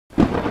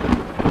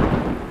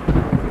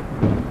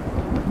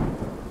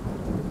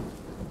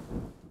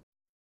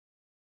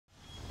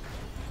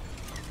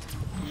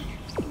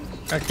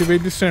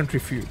Activate the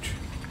centrifuge.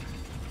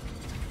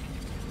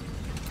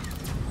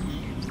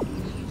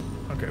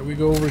 Okay, we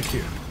go over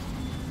here.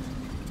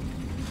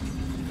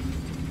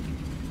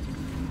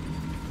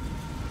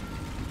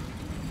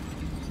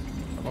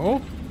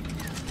 Oh.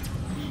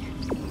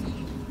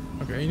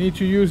 Okay, you need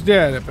to use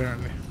that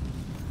apparently.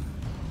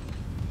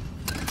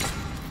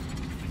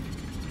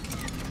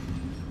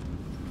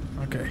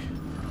 Okay.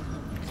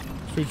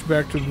 Switch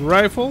back to the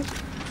rifle.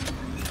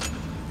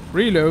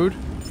 Reload.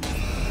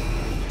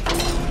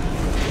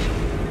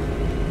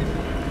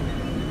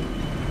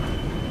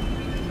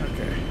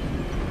 Okay.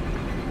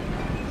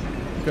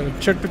 You gotta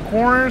check the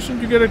corners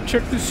and you gotta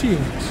check the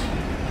ceilings.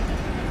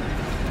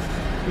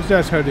 Because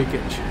that's how they get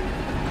you.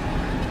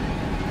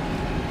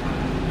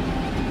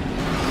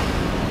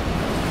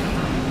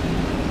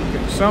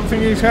 Okay,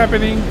 something is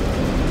happening.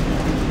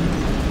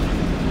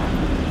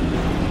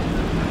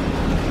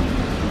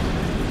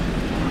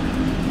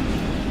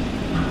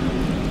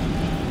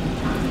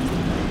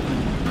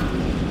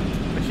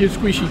 It's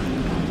squishy.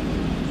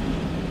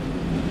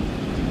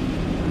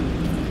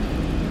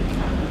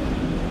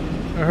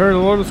 I heard a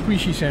lot of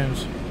squishy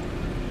sounds.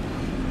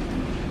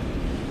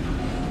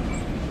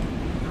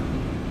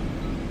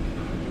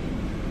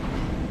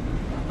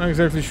 Not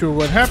exactly sure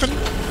what happened.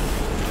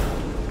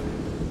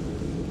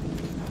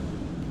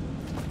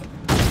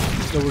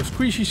 There were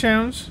squishy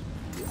sounds.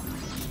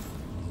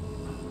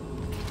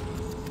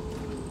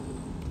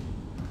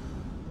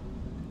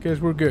 Guess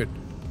we're good.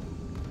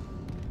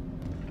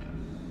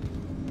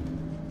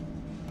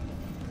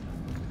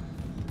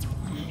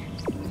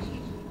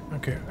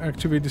 Okay,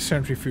 activate the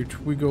centrifuge.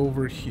 We go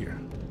over here.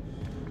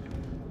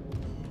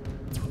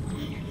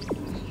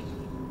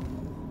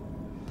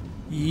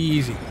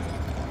 Easy.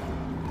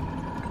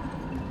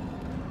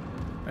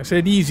 I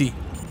said easy.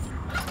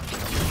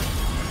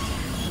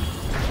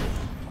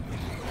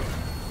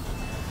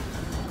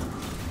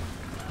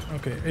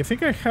 Okay, I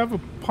think I have a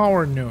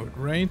power node,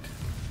 right?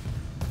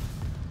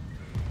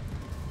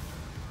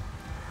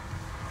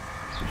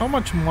 How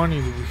much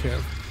money do we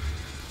have?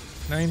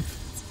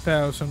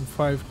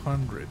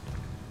 9,500.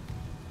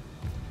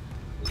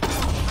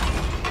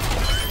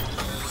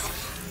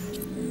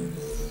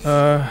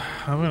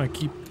 I'm gonna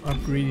keep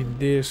upgrading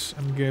this,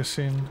 I'm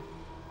guessing.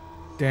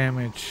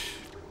 Damage.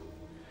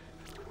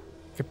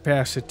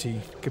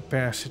 Capacity.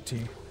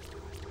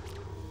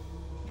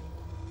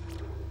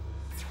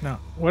 Now,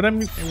 what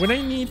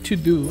I need to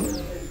do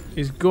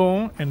is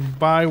go and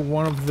buy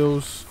one of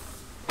those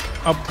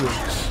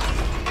upgrades.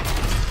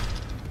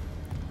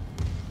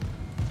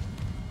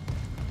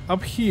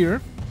 Up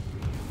here,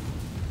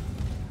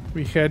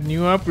 we had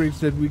new upgrades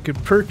that we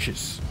could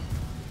purchase.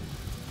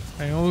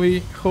 I only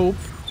hope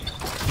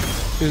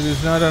this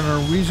is not an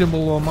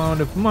unreasonable amount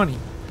of money.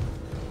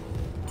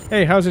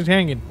 Hey, how's it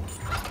hanging?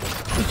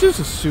 It's just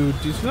a suit.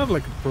 It's not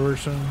like a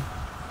person.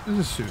 It's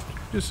a suit.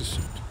 Just a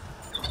suit.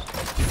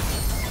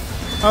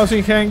 How's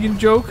it hanging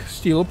joke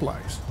still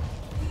applies.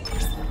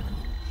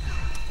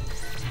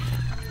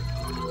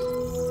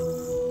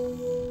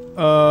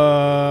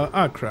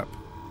 Crap.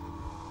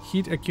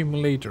 Heat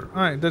accumulator.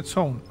 Alright, that's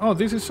owned. Oh,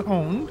 this is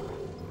owned.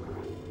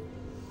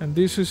 And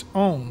this is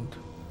owned.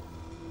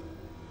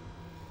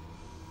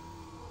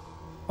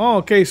 Oh,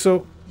 okay,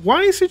 so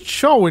why is it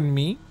showing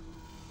me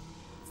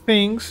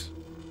things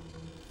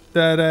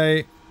that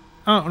I...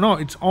 Oh, no,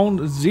 it's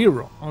owned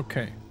 0.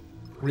 Okay.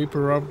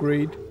 Reaper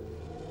upgrade.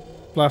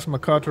 Plasma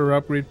cutter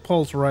upgrade.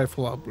 Pulse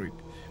rifle upgrade.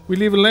 We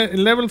leave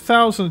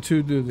 11,000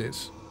 to do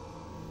this.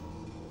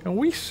 Can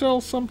we sell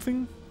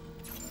something?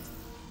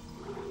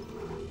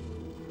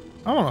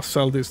 I want to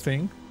sell this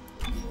thing.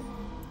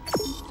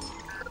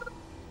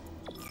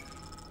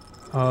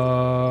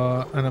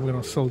 And I'm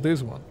gonna sell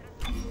this one.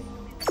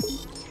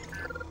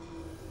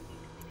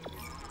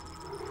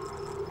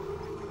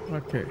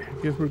 Okay,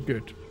 I guess we're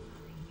good.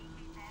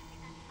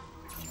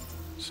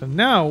 So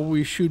now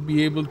we should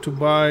be able to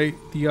buy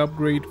the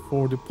upgrade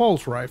for the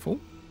pulse rifle.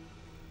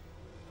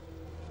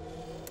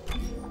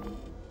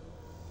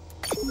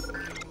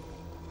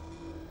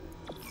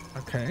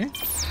 Okay.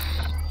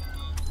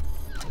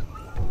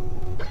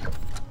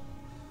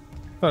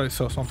 Thought I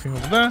saw something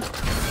over there.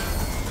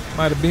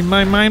 Might have been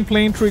my mind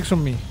playing tricks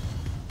on me.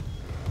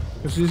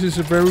 Because this is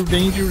a very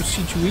dangerous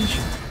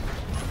situation.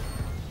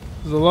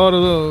 There's a lot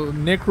of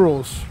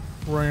necros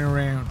running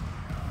around.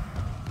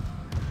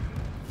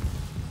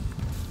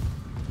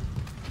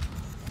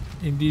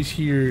 In this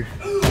here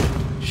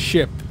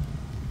ship.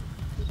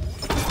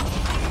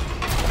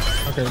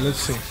 Okay, let's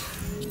see.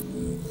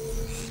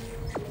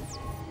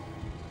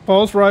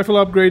 Pulse rifle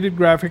upgraded,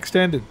 graph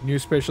extended. New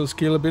special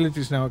skill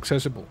abilities now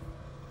accessible.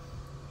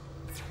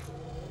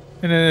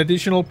 And an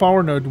additional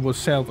power node was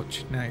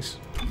salvaged. Nice.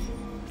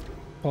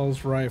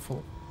 Pulse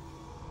rifle.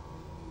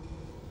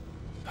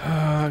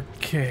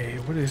 Okay,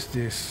 what is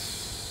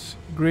this?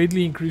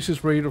 Greatly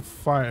increases rate of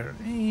fire.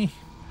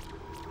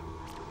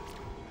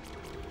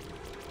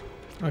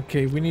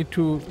 Okay, we need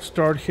to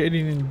start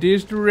heading in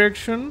this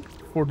direction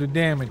for the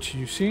damage,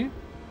 you see?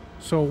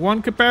 So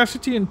 1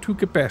 capacity and 2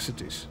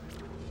 capacities.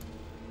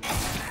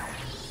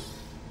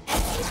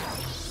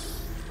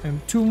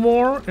 And 2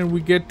 more, and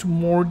we get to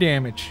more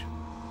damage.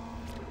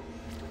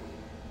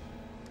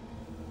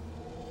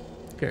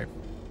 Okay.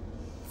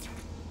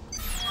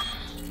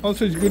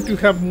 Also, it's good to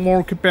have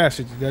more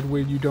capacity. That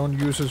way you don't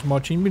use as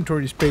much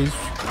inventory space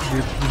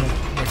with,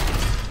 like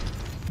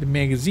the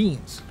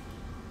magazines.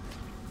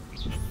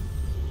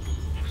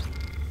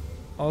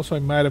 Also, I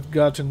might have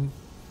gotten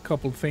a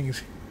couple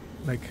things,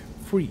 like,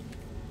 free.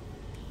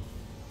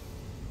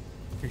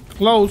 Okay,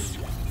 close.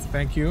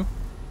 Thank you.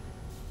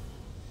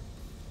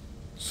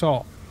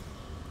 So.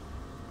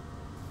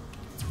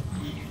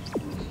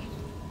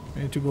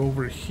 We need to go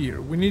over here.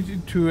 We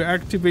need to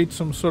activate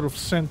some sort of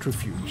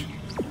centrifuge.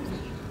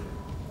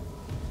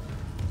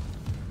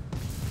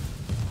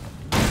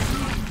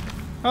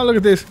 Oh, look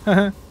at this.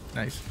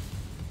 Nice.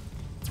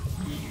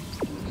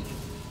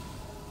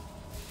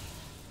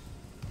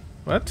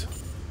 What?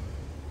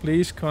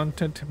 Please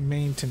content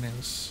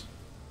maintenance.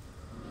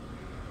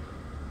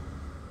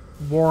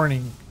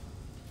 Warning.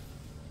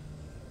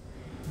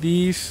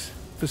 These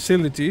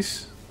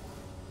facilities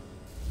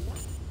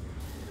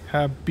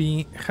have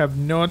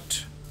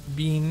not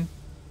been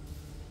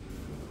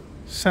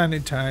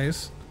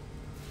sanitized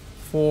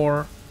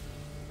for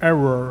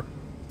error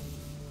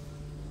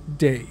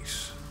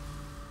days.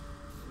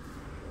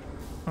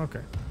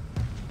 Okay.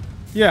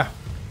 Yeah,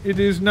 it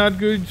is not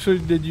good so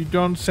that you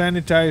don't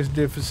sanitize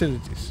the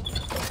facilities.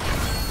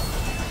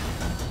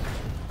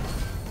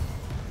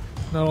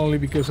 Not only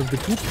because of the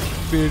poop,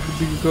 but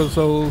because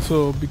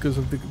also because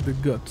of the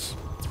guts.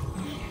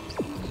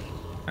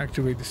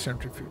 Activate the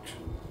centrifuge.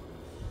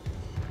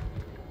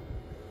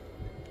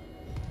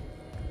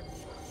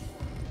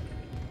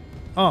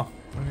 Oh,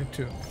 I need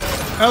to.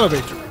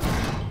 Elevator.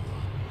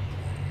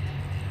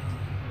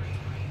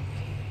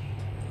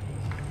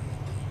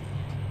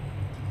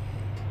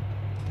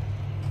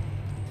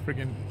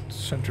 Friggin'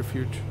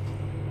 centrifuge.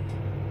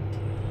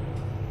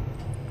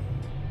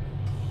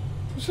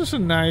 This is a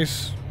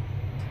nice,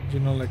 you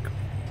know, like,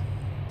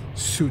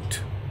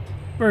 suit.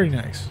 Very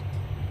nice.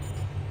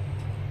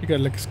 You got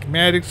like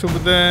schematics over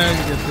there,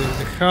 you got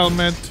the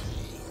helmet.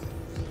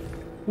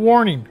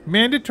 Warning,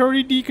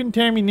 mandatory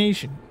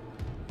decontamination.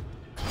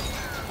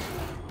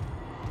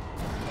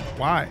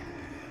 Why?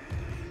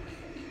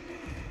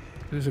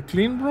 There's a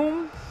clean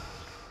room.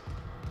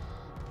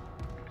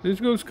 This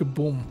goes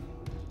kaboom.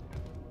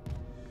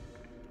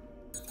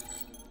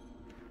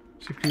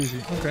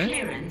 Security. Okay.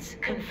 Clearance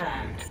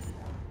confirmed.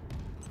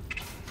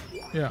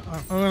 Yeah,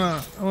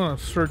 I'm gonna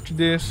search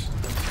this.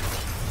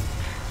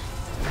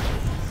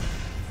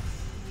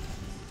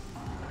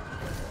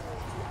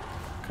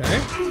 Okay.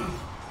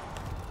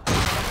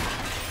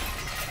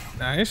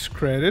 Nice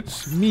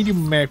credits.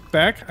 Medium mech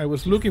pack. I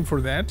was looking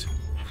for that.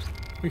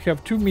 We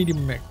have 2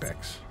 medium mech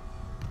packs.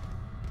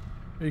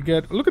 We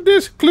get. Look at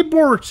this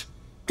clipboards.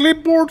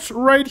 Clipboards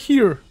right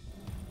here.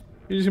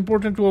 It is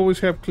important to always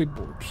have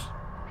clipboards.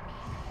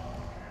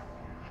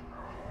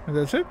 And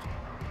that's it.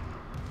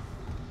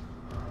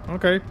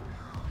 Okay.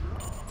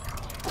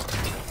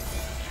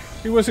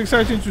 It was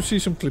exciting to see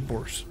some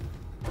clipboards.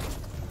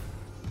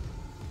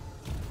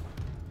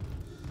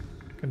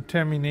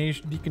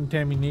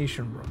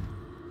 Decontamination room.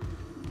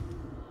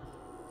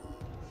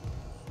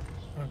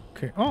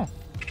 Okay. Oh.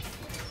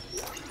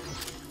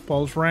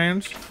 Pulse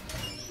rounds.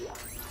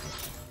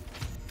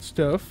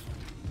 Stuff.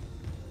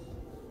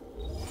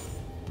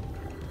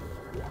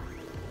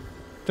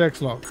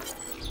 Text log.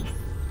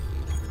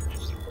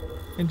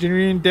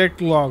 Engineering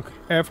deck log.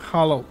 F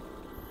hollow.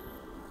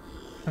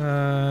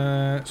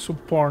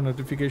 Subpar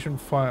notification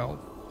file.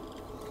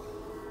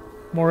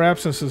 More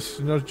absences,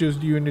 not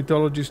just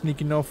unitology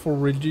sneaking off for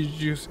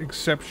religious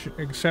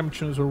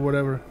exemptions or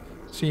whatever.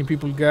 Seeing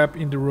people gap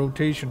in the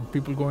rotation,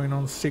 people going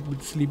on sick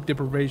with sleep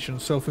deprivation,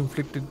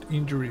 self-inflicted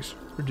injuries,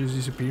 or just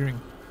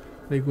disappearing.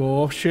 They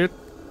go off shit,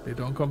 they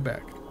don't come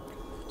back.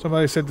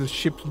 Somebody said the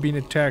ship's been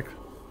attacked.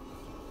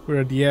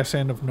 We're at the ass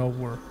end of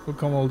nowhere. We'll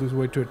come all this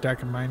way to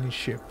attack a mining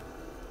ship.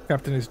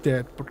 Captain is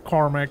dead, but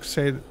Carmack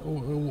said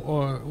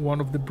one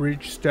of the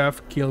bridge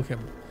staff killed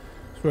him.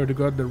 Swear to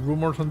God, the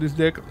rumors on this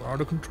deck are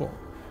out of control.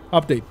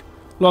 Update.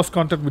 Lost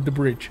contact with the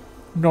bridge.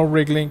 No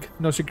rig link,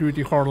 no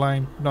security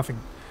hardline, nothing.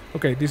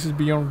 Okay, this is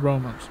beyond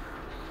romance.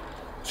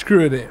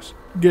 Screw this.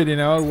 Getting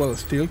out while I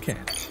still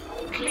can.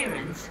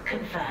 Clearance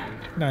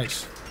confirmed.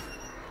 Nice.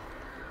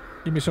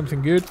 Give me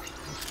something good.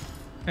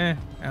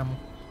 Ammo.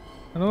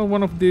 Another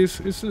one of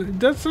these.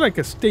 That's like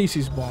a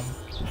stasis bomb.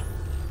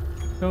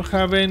 Don't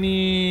have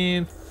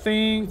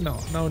anything. No,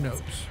 no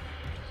notes.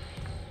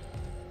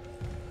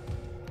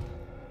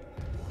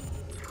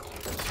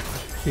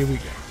 Here we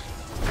go.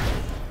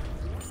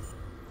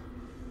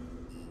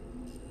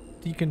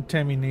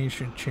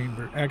 Decontamination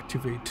chamber.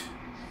 Activate.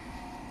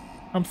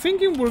 I'm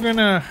thinking we're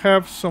gonna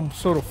have some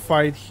sort of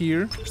fight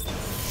here.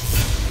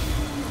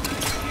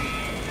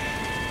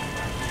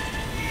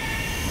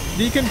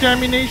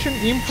 Decontamination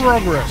in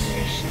progress.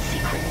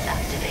 Sequence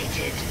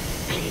activated.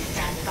 Please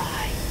stand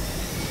by.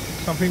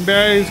 Something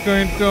bad is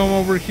going to come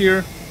over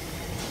here.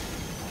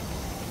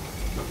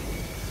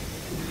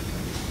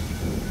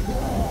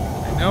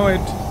 I know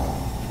it.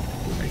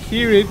 I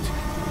hear it.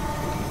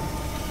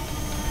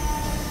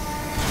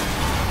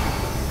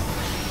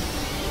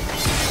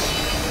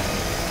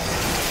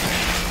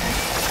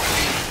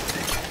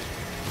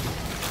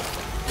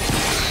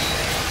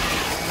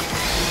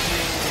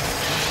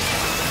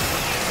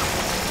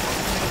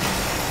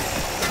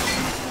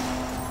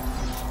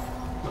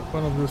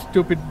 One of the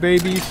stupid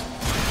babies.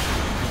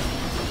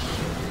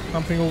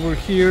 Something over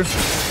here.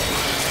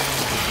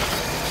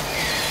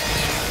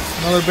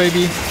 Another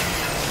baby.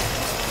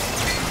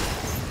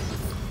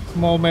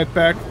 Small med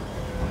pack.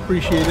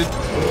 Appreciate it.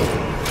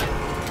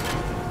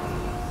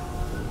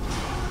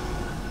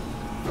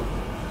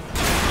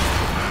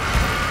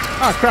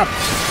 Ah, crap.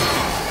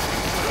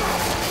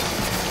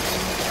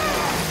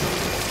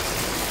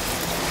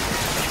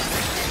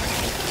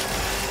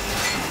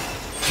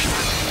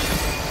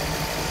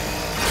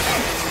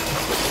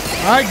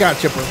 I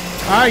got you, bro.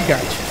 I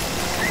got you.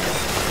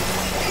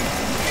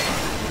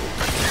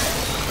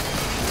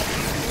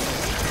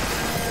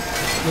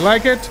 You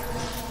like it?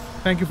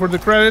 Thank you for the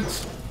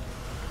credits.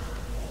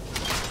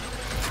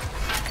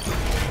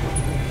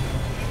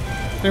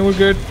 Then we're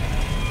good.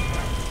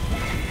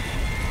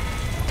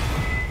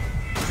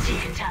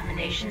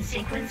 Decontamination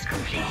sequence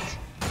complete.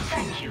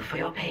 Thank you for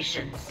your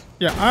patience.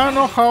 Yeah, I don't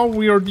know how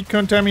we are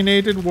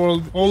decontaminated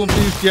while all of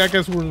these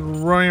jackets were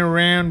running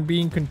around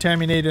being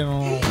contaminated and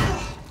all.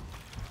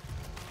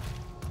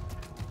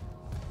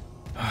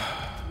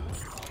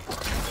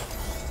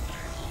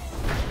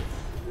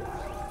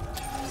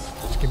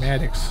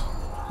 Schematics.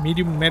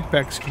 Medium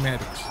medpack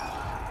schematics.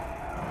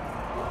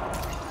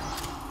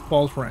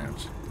 False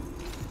rounds.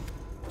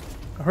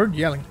 I heard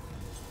yelling.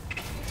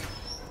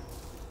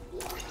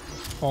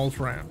 False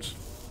rounds.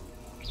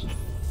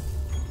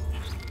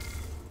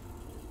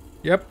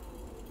 Yep.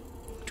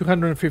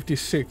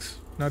 256.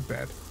 Not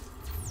bad.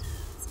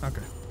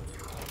 Okay.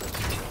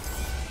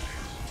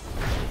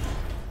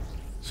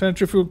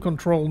 Centrifuge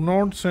control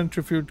north,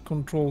 centrifuge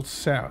control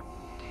south.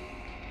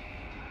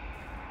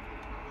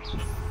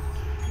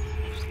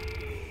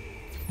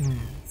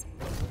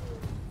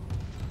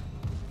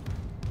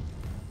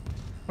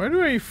 Why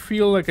do I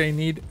feel like I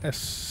need a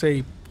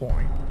save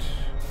point?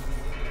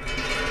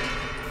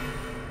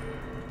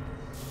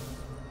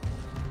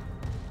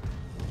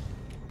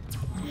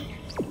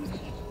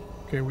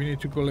 Okay, we need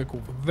to go like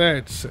over there,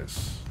 it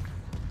says.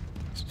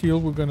 Still,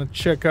 we're gonna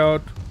check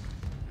out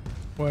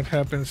what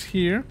happens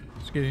here.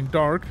 It's getting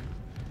dark.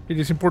 It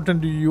is important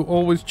that you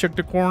always check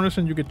the corners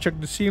and you can check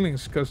the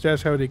ceilings, because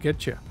that's how they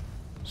get you.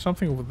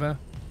 Something over there.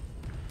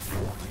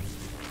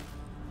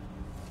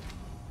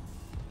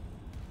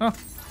 Oh,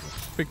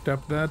 picked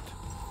up that.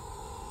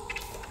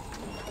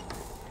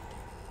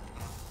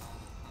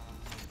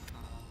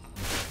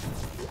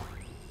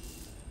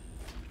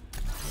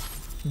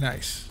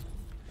 Nice.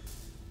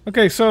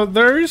 Okay, so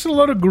there is a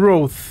lot of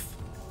growth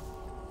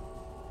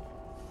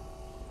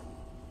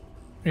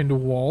in the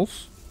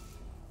walls,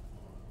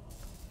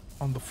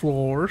 on the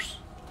floors,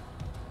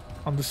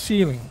 on the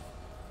ceiling.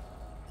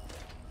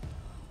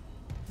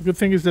 The good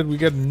thing is that we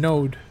get a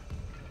node.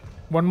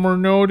 One more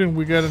node and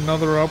we get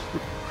another up.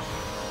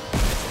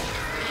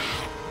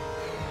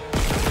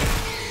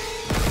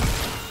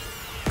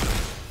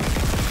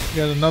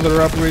 Get another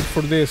upgrade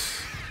for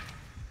this.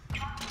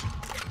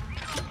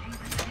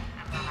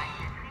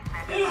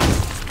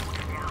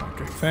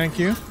 Okay, thank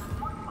you.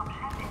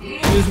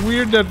 It's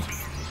weird that,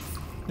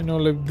 you know,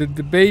 like the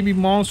baby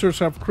monsters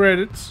have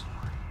credits,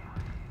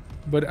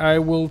 but I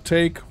will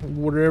take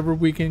whatever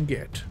we can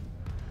get.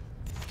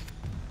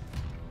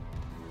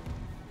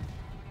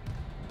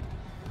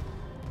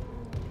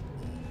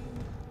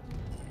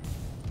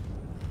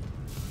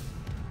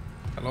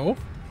 Hello?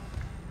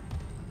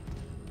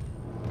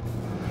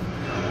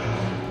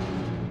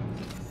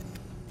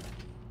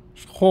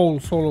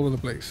 Holes all over the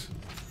place.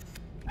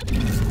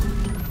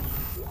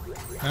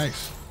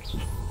 Nice.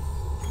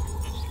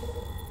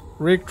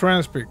 Rig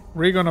transcript.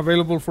 Rig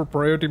unavailable for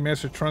priority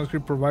message.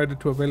 Transcript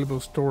provided to available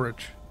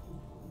storage.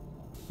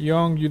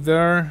 Young, you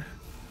there?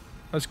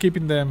 Let's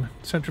keeping them.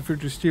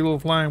 Centrifuge is still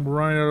offline. We're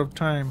running out of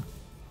time.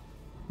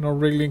 No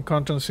wriggling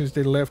content since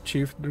they left,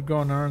 Chief. They're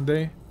gone, aren't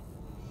they?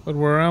 But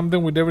we're armed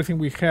them with everything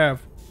we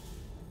have.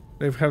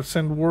 They have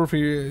sent word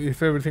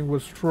if everything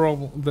was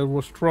trouble. There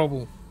was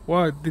trouble.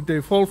 What? Did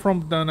they fall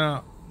from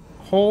the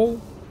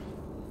hole?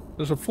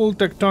 There's a full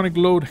tectonic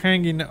load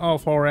hanging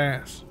off our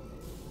ass.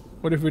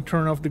 What if we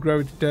turn off the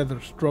gravity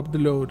tethers, drop the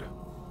load,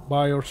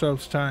 buy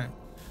ourselves time?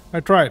 I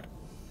tried.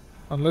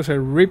 Unless I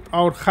rip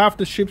out half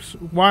the ship's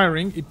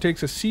wiring, it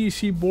takes a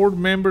CEC board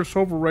member's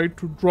override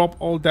to drop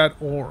all that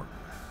ore.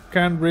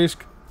 Can't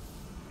risk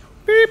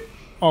beep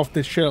off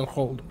the shell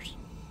holders.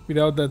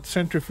 Without that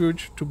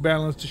centrifuge to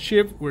balance the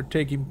ship, we're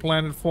taking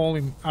planetfall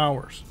in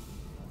hours.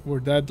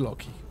 We're that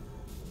lucky.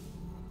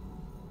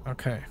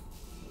 Okay.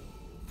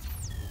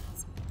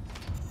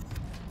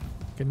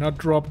 Cannot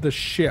drop the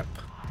ship.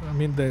 I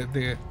mean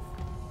the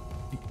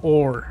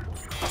ore.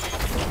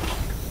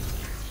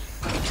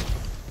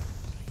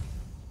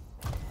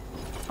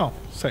 Oh,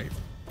 save.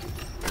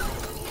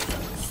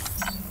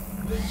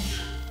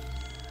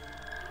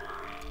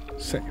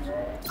 Save.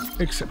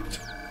 Accept.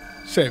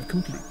 Save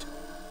complete.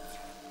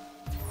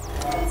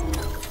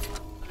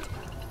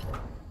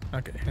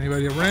 Okay,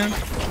 anybody around?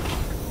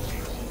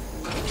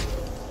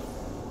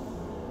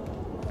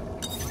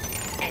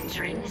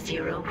 Entering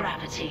zero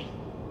gravity.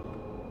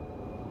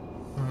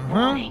 Uh-huh.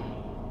 Warning.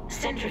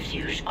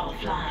 Centrifuge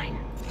offline.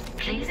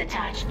 Please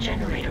attach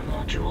generator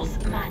modules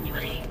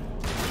manually.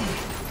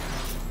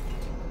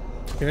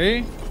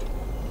 Okay.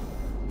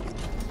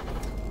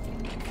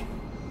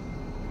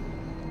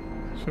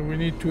 So we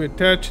need to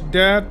attach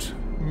that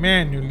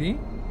manually.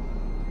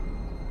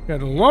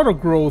 Got a lot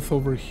of growth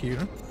over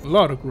here. A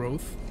lot of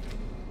growth.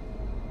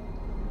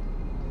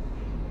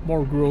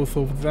 More growth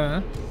over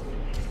there.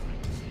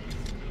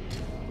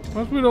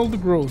 What's with all the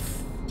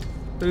growth?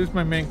 That is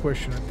my main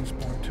question at this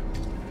point.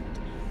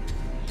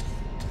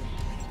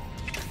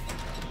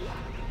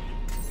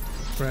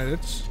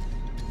 Credits.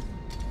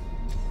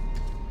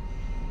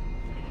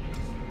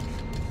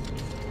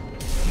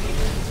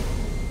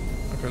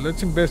 Okay,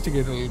 let's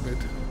investigate a little bit.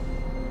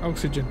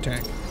 Oxygen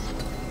tank.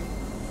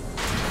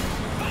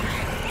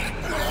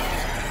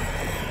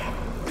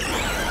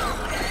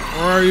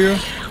 Where are you?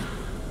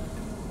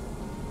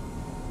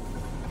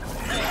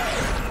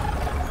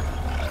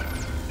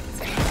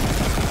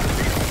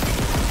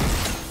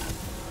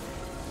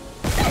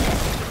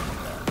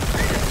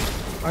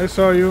 I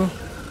saw you.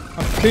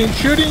 I've been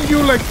shooting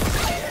you like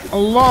a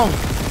long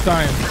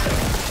time.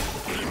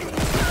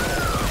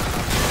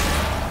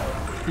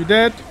 You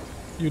dead?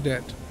 You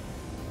dead.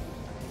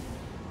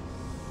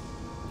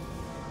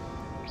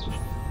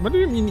 What do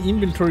you mean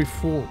inventory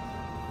full?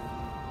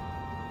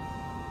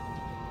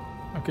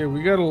 Okay,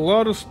 we got a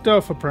lot of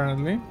stuff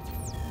apparently.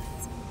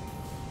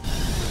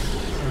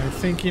 I'm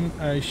thinking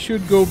I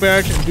should go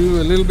back and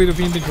do a little bit of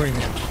inventory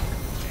management.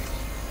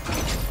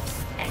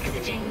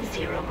 Exiting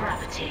zero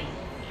gravity.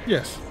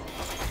 Yes.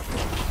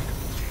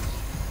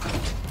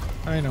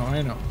 I know,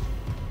 I know.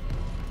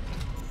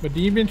 But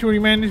the inventory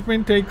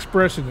management takes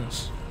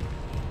precedence.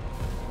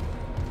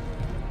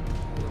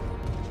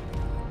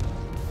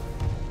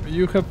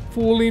 You have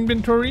full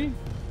inventory,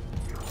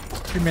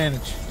 you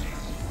manage.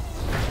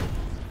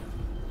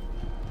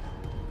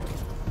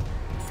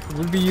 It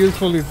would be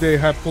useful if they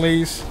had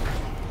placed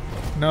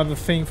another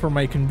thing for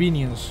my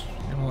convenience,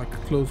 you know, like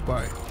close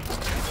by.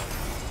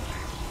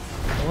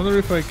 I wonder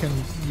if I can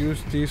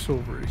use this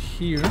over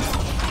here.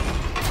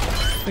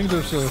 I think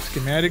there's a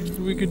schematic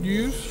we could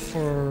use,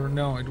 or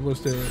no, it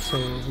was the so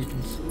we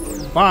can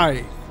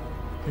buy,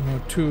 you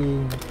know,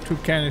 two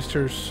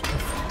canisters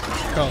of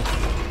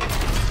health.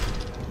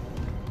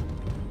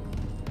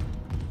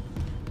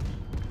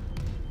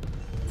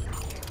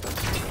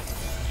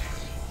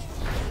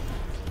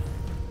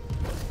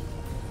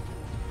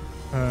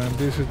 And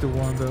this is the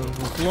one that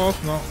was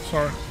lost. No,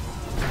 sorry.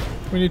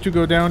 We need to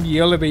go down the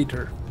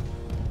elevator.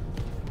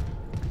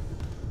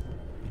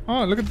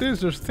 Oh, look at this.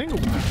 There's a thing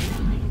over there.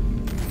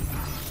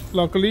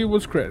 Luckily, it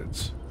was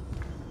credits.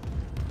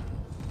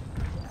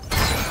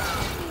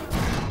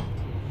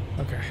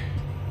 Okay.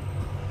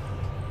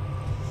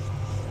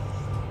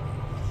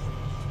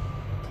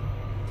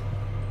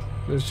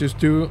 Let's just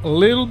do a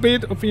little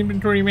bit of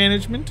inventory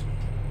management.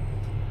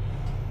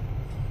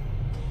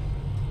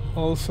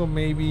 Also,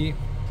 maybe...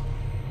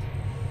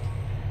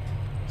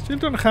 Still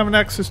don't have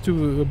access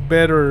to a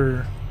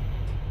better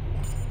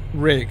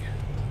rig.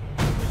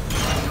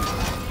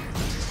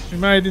 We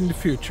might in the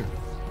future.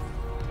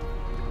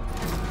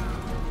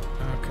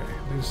 Okay,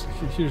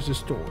 here's the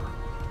store.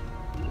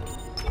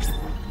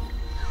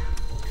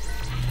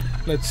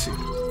 Let's see.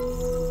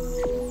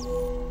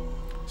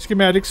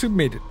 Schematic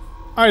submitted.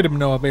 Item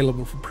now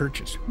available for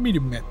purchase.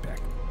 Medium medpack.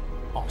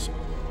 Awesome.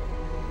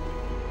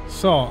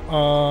 So,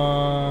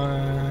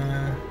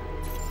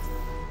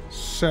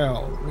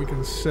 sell. We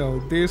can sell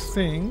this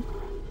thing.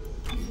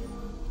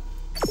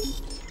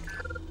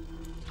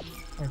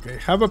 Okay,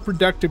 have a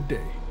productive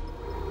day.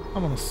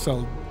 I'm gonna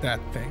sell that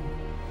thing.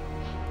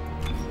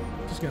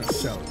 Just gonna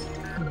sell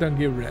it. Don't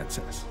give rat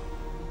sass.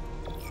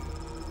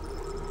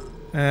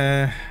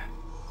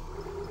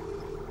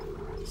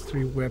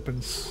 Three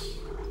weapons.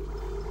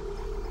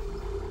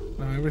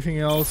 Now everything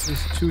else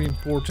is too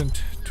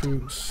important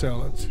to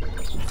sell it.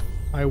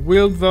 I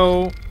will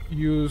though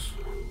use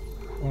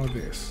one of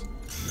this.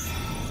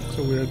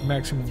 So we're at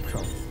maximum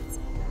health.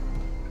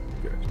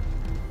 Good.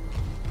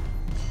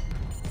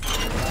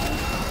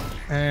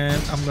 And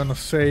I'm gonna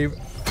save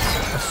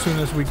as soon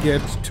as we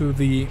get to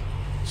the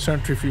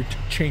centrifuge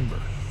chamber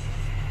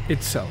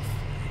itself.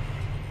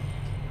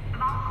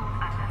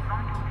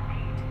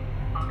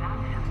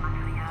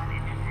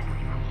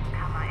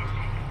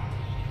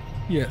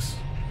 Yes.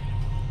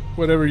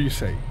 Whatever you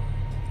say.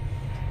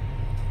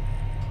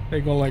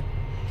 They go like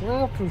you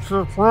don't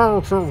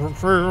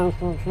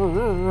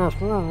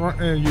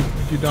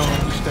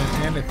understand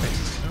anything.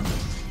 You know?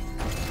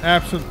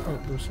 Absolutely. Oh,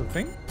 there's a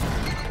thing?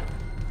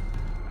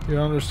 You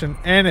don't understand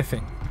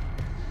anything.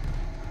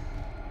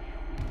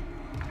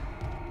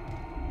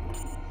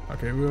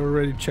 Okay, we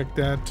already checked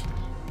that.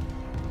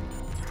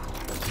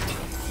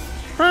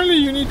 Apparently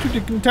you need to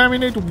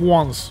decontaminate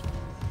once.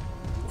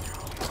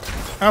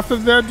 After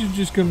that, you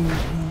just can,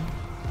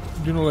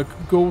 you know, like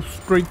go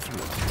straight through.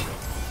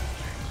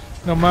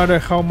 No matter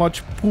how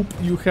much poop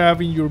you have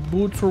in your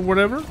boots or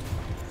whatever,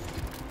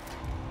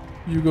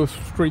 you go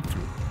straight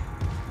through.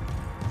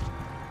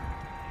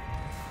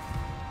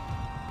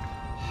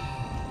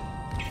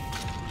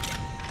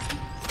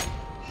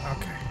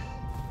 Okay.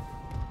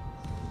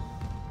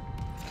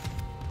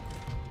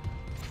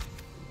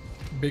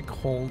 Big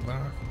hole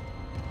there.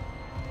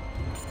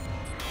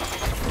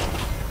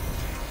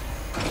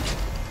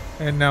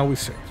 And now we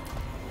save.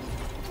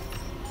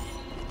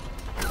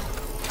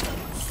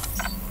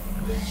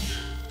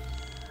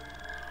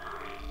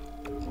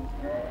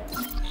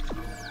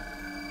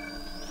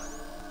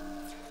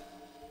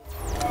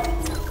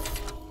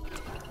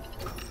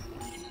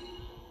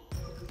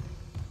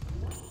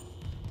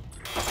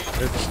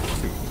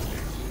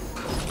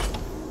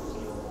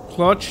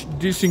 Clutch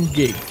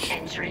disengage.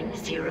 Entering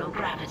zero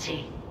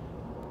gravity.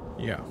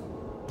 Yeah.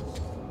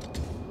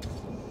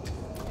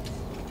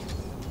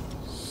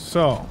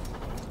 So.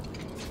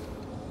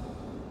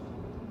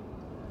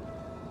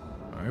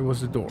 It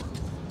was the door.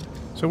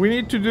 So we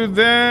need to do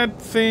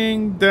that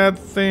thing, that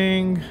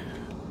thing.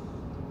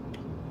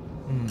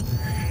 I'm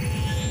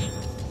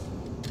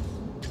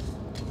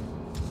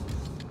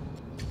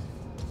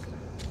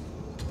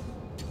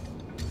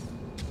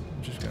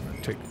just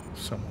gonna take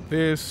some of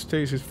this.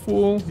 Stasis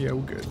full. Yeah,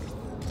 we're good.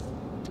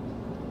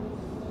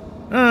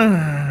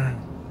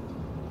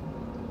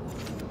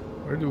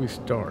 Where do we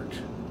start?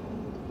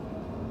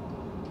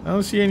 I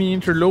don't see any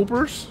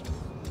interlopers.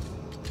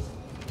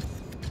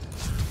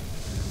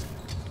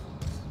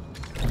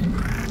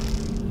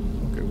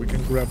 Okay, we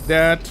can grab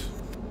that.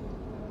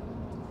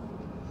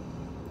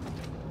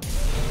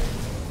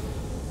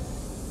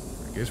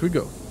 I guess we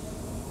go.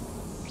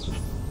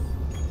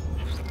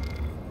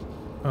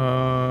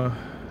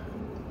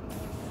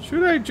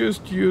 Should I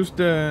just use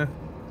the...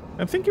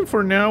 I'm thinking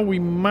for now we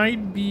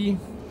might be...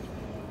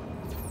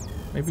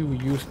 Maybe we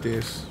use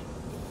this.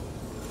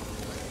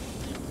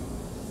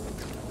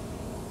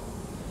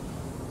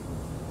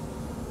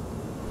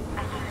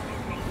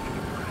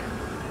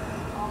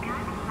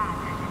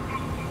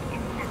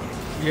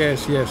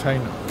 Yes, yes, I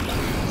know.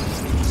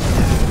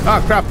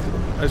 Ah, crap!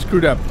 I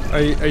screwed up.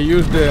 I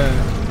used the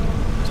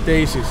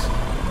stasis.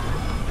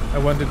 I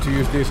wanted to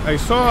use this. I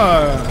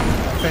saw a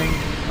thing.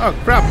 Oh,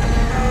 crap!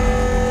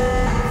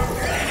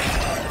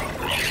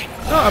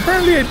 No,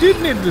 apparently I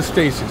did need the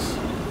stasis.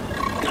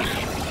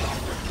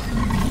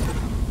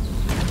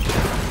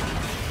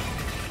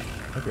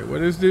 Okay,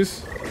 what is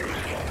this?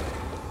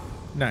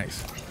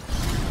 Nice.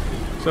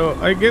 So,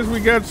 I guess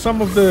we got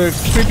some of the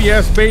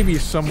creepy-ass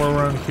babies somewhere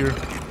around here.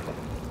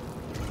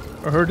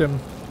 I heard them.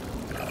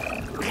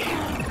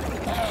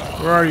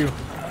 Where are you?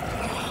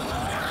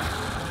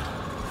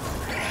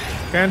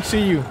 Can't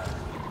see you.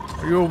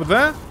 Are you over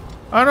there?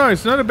 Oh no,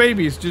 it's not a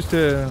baby, it's just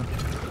a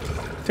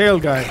tail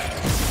guy.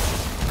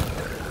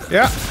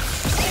 Yeah.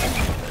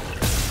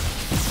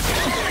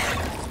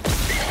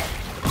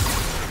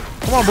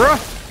 Come on, bro.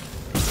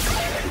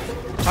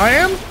 I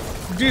am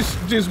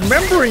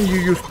dismembering you,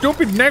 you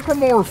stupid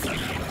necromorph.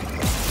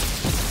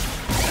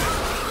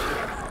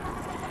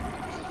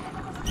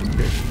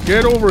 Okay,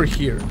 get over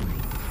here.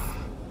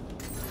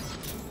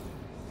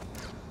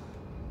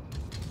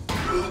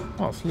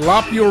 I'll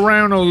slap you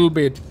around a little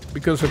bit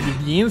because of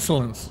the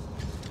insolence.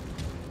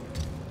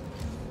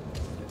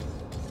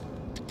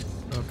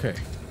 Okay.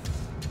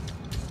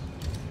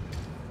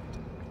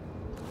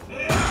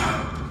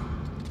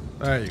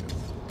 There you go.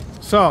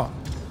 So,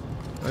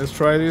 let's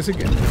try this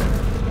again.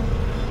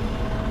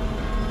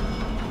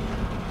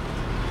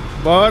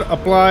 But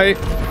apply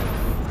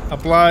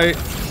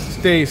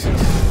stasis.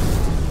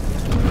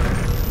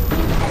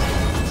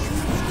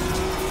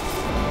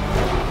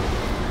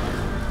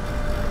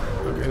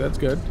 Okay, that's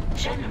good.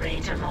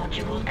 Generator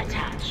module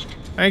attached.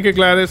 Thank you,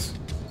 Gladys.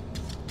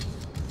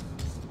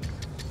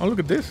 Oh, look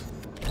at this.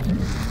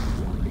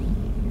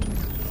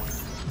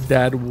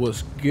 That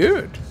was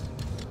good.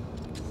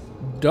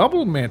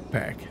 Double med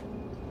pack.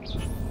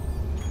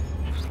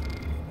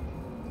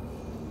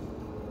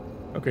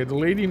 Okay, the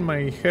lady in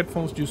my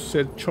headphones just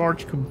said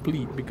charge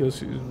complete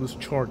because it was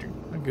charging.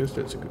 I guess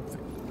that's a good thing.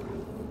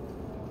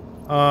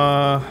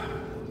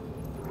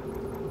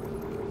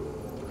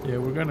 Yeah,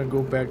 we're gonna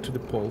go back to the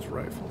pulse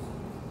rifle.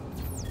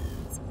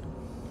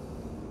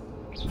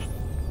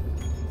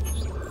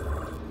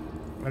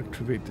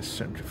 Activate the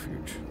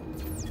centrifuge.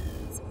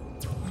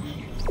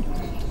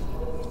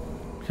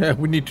 Yeah,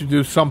 we need to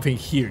do something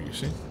here, you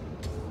see.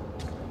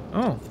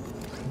 Oh,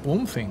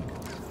 boom thing.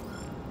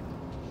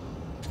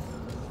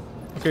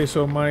 Okay,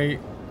 so my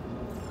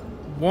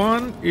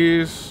 1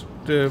 is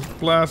the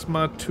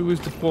plasma, 2 is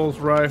the pulse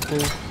rifle,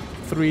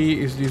 3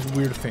 is this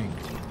weird thing.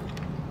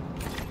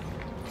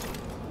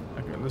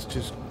 Okay, let's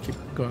just keep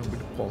going with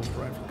the pulse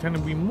rifle.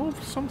 Can we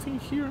move something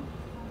here?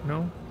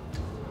 No?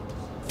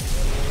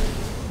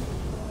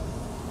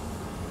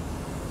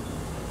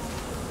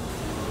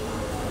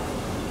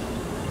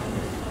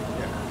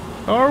 Yeah.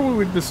 How are we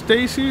with the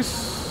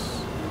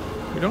stasis?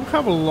 We don't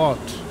have a lot.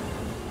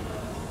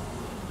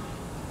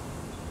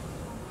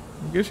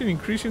 I'm guessing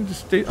increasing the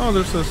state. Oh,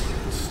 there's a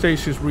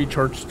stasis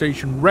recharge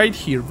station right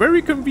here.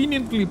 Very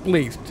conveniently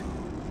placed.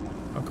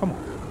 Oh, come on.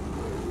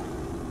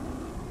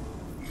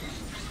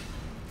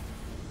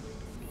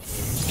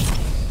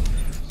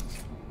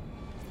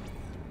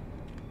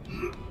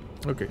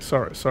 Okay,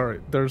 sorry.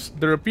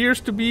 There appears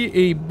to be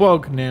a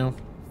bug now.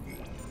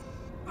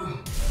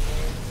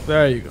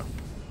 There you go.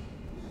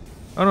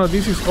 Oh no,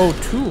 this is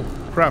O2.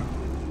 Crap.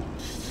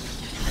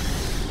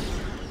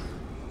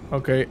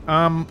 Okay,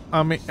 I'm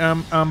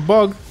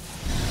bugged.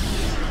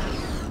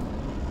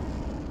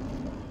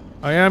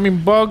 I am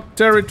in bug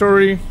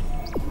territory.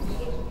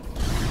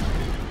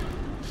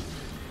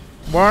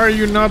 Why are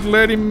you not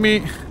letting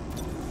me?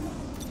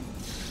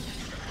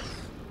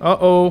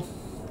 Uh-oh.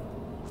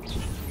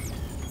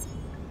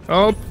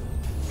 Help.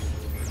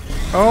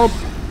 Help.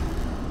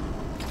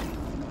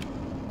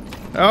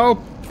 Help.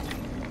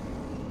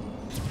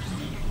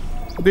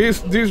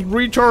 This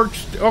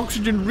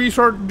oxygen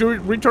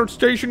recharge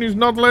station is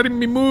not letting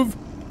me move.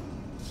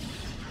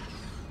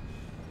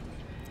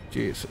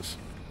 Jesus.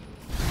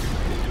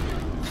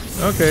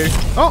 Okay.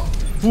 Oh!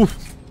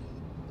 Oof.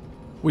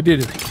 We did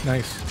it.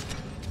 Nice.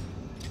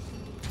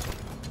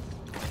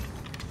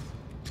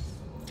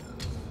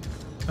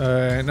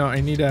 No,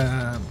 I need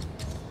a...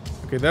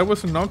 Okay, that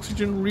was an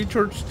oxygen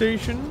recharge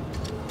station.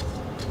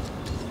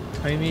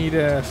 I need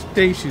a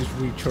stasis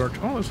recharge.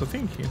 Oh, there's a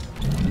thing here.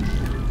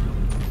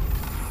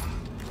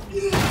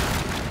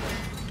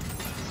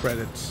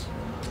 Credits.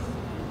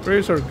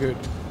 Credits are good.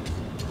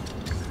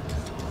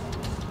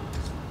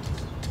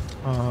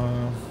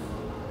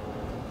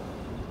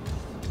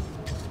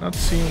 Not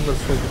seeing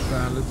what's over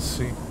there. Let's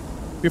see.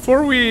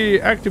 Before we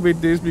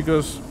activate this,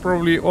 because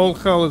probably all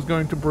hell is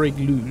going to break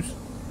loose.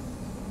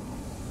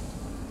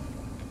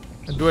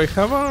 And do I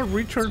have a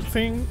recharge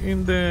thing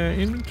in the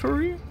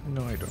inventory?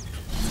 No, I don't.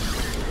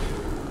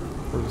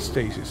 For the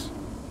stasis.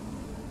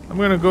 I'm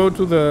gonna go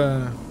to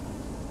the...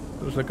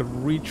 There's like a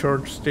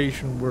recharge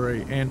station where I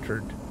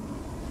entered.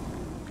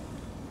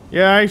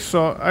 Yeah, I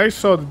saw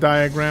the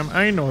diagram.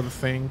 I know the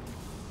thing.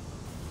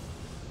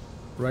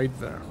 Right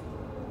there.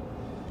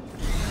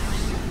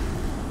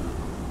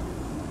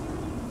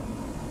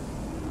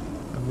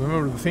 And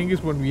remember, the thing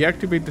is, when we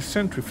activate the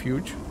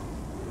centrifuge,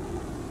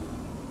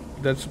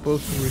 that's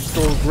supposed to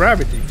restore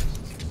gravity.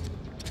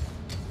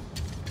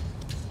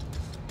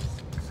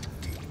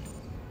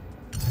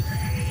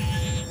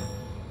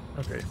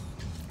 Okay.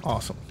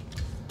 Awesome.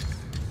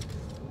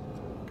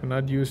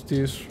 Cannot use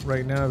this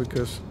right now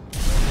because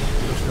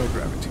there's no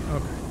gravity.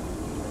 Okay.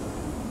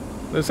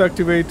 Let's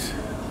activate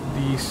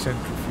the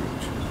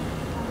centrifuge.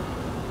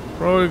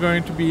 Probably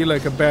going to be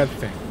like a bad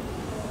thing.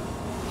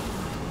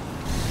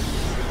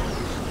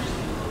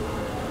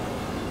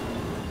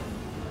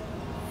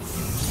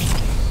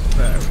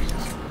 There we go.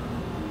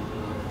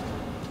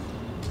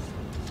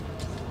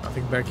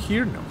 Nothing back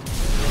here? No.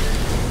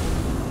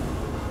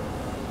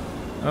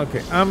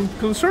 Okay, I'm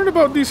concerned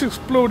about this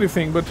exploding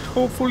thing, but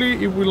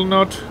hopefully it will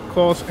not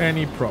cause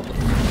any problem.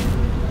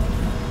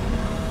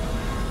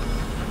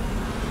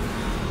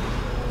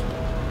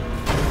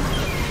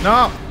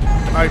 No!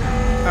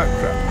 Ah,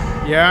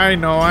 crap. Yeah, I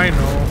know.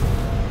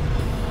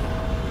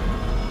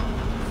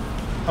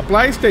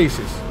 Apply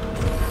stasis.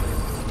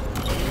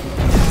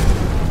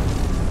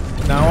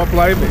 Now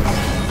apply this.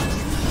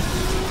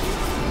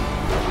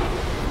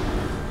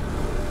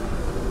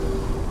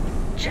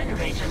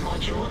 Generator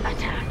module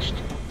attached.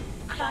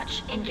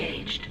 Clutch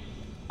engaged.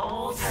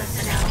 All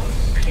personnel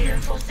clear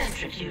for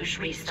centrifuge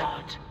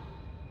restart.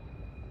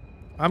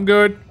 I'm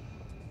good.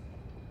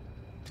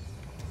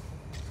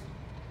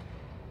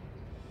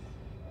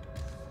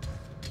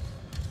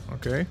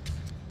 Okay.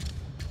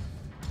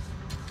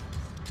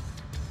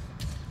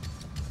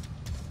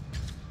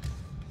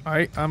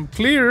 I'm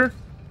clear.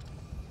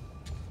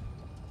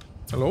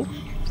 Hello?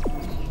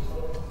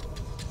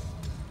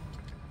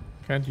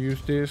 Can't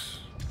use this.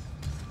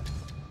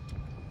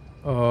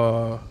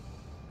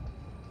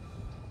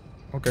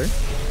 Okay.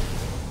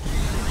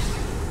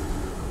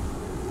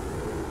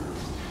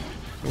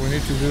 So we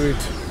need to do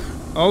it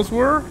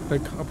elsewhere?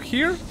 Like up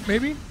here,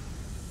 maybe?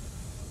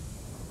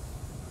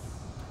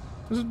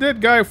 There's a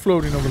dead guy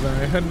floating over there.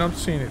 I had not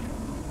seen it.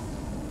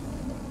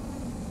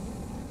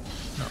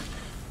 No.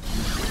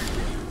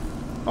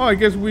 Oh, I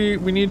guess we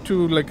need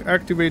to like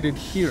activate it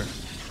here.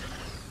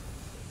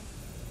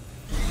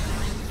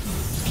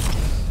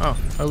 Oh,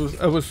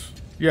 I was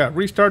yeah,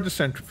 restart the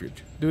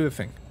centrifuge. Do the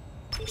thing.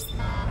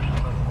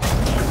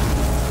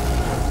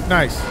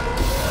 Nice.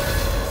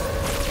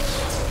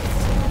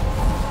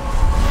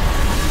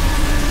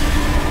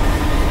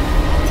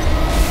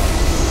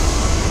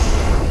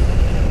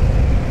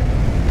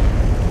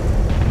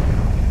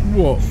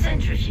 Whoa.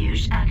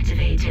 Centrifuge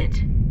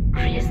activated.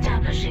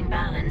 Re-establishing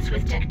balance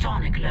with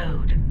tectonic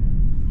load.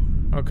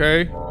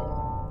 Okay.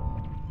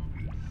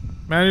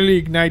 Manually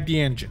ignite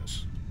the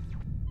engines.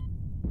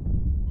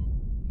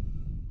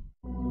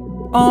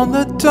 On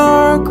the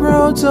dark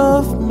roads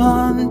of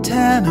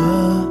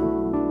Montana,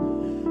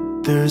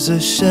 there's a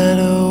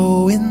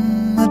shadow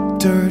in the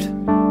dirt.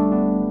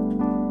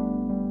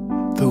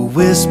 The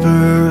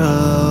whisper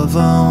of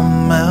a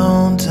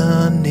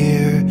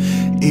mountaineer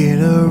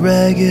in a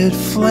ragged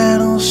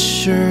flannel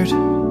shirt.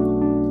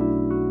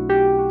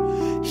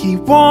 He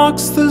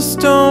walks the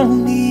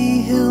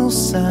stony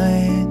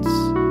hillsides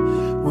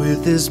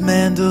with his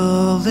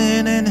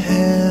mandolin in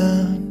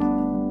hand,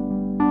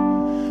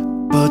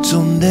 but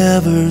you'll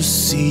never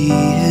see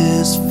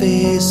his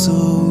face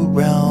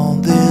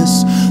around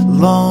this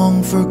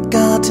long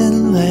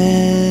forgotten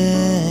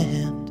land.